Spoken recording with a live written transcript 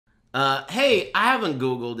Hey, I haven't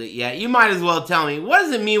Googled it yet. You might as well tell me. What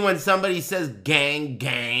does it mean when somebody says gang,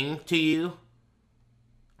 gang to you?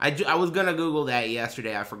 I was gonna Google that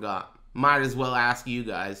yesterday. I forgot. Might as well ask you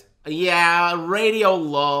guys. Yeah, radio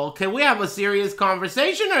lull. Can we have a serious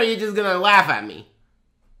conversation, or are you just gonna laugh at me?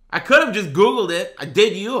 I could have just Googled it. I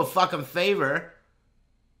did you a fucking favor.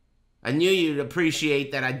 I knew you'd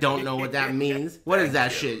appreciate that I don't know what that means. What is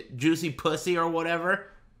that shit? Juicy pussy or whatever?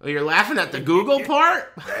 Oh, you're laughing at the Google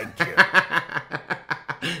part? Thank you.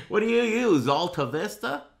 What do you use? Alta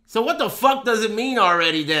Vista? So what the fuck does it mean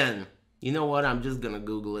already then? You know what? I'm just gonna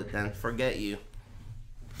Google it then. Forget you.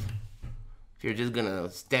 If you're just gonna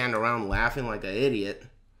stand around laughing like an idiot.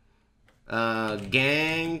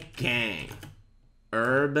 Gang, gang.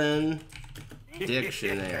 Urban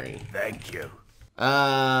Dictionary. Thank you.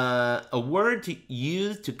 A word to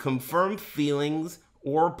use to confirm feelings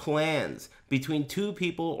or plans between two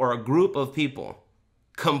people or a group of people.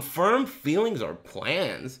 Confirm feelings or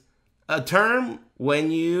plans? A term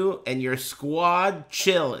when you and your squad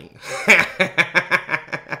chilling.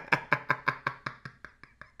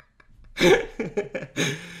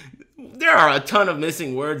 There are a ton of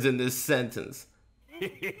missing words in this sentence.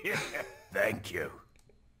 Thank you.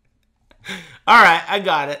 Alright, I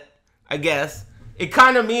got it. I guess. It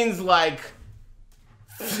kind of means like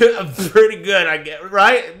pretty good, I guess,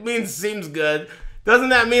 right? It means seems good. Doesn't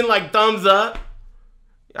that mean like thumbs up?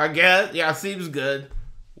 I guess. Yeah, seems good.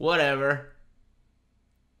 Whatever.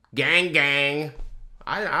 Gang, gang.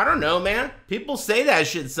 I don't know, man. People say that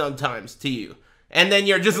shit sometimes to you. And then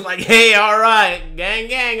you're just like, hey, alright, gang,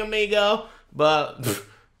 gang, amigo. But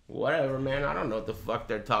whatever, man. I don't know what the fuck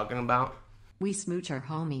they're talking about. We smooch our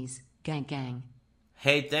homies. Gang, gang.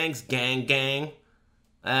 Hey, thanks, gang, gang.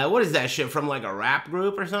 What is that shit from like a rap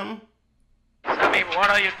group or something? Sammy, what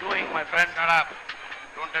are you doing, my friend? Shut up.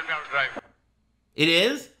 Don't tell me how to drive. It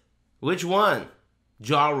is? Which one?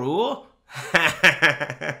 Ja Rule?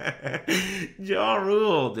 Ja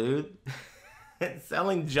Rule, dude.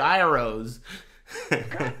 Selling gyros.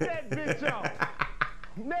 Cut that bitch off.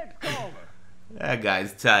 Next caller. That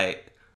guy's tight.